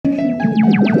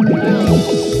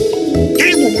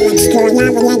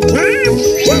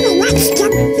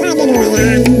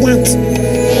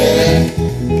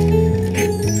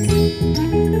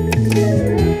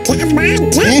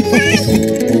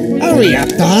Hurry up,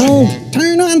 Donald.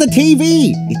 Turn on the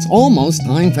TV. It's almost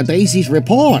time for Daisy's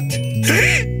report.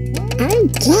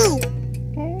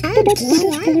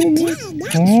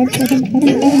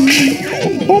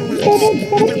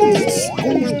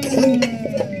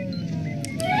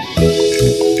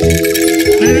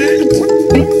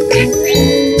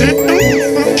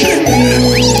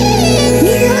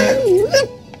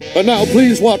 And now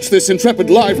please watch this intrepid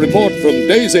live report from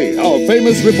Daisy, our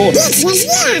famous reporter.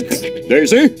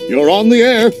 Daisy, you're on the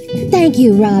air. Thank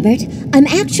you, Robert. I'm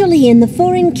actually in the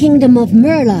foreign kingdom of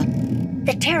Murloc,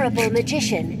 the terrible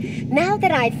magician. Now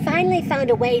that I've finally found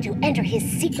a way to enter his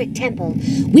secret temple,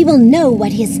 we will know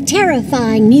what his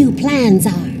terrifying new plans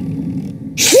are.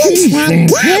 He's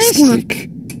fantastic.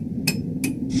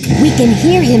 We can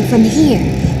hear him from here.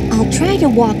 I'll try to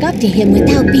walk up to him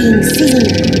without being seen.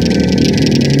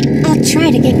 I'll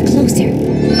try to get closer.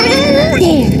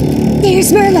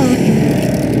 There's Murloc.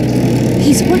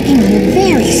 He's working on a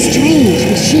very strange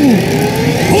machine.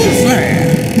 Who's there?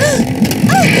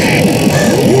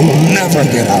 You'll never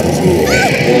get out of here.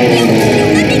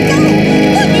 Let me go!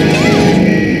 Let me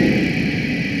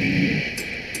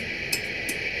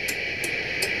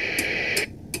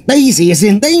go! Daisy is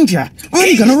in danger.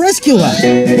 I'm gonna rescue her.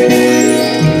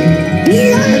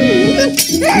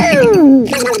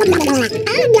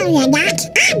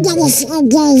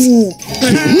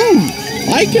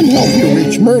 I can help you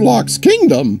reach Murloc's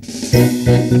kingdom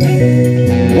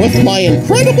with my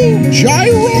incredible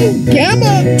gyro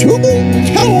gamma tubal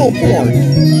teleport.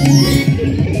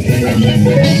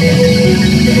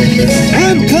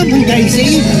 I'm coming,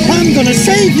 Daisy. I'm gonna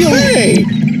save you. Hey,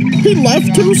 he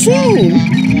left too soon.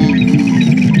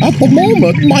 At the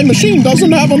moment, my machine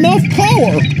doesn't have enough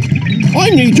power. I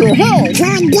need your help.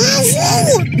 For Daisy,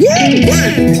 you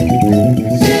bet.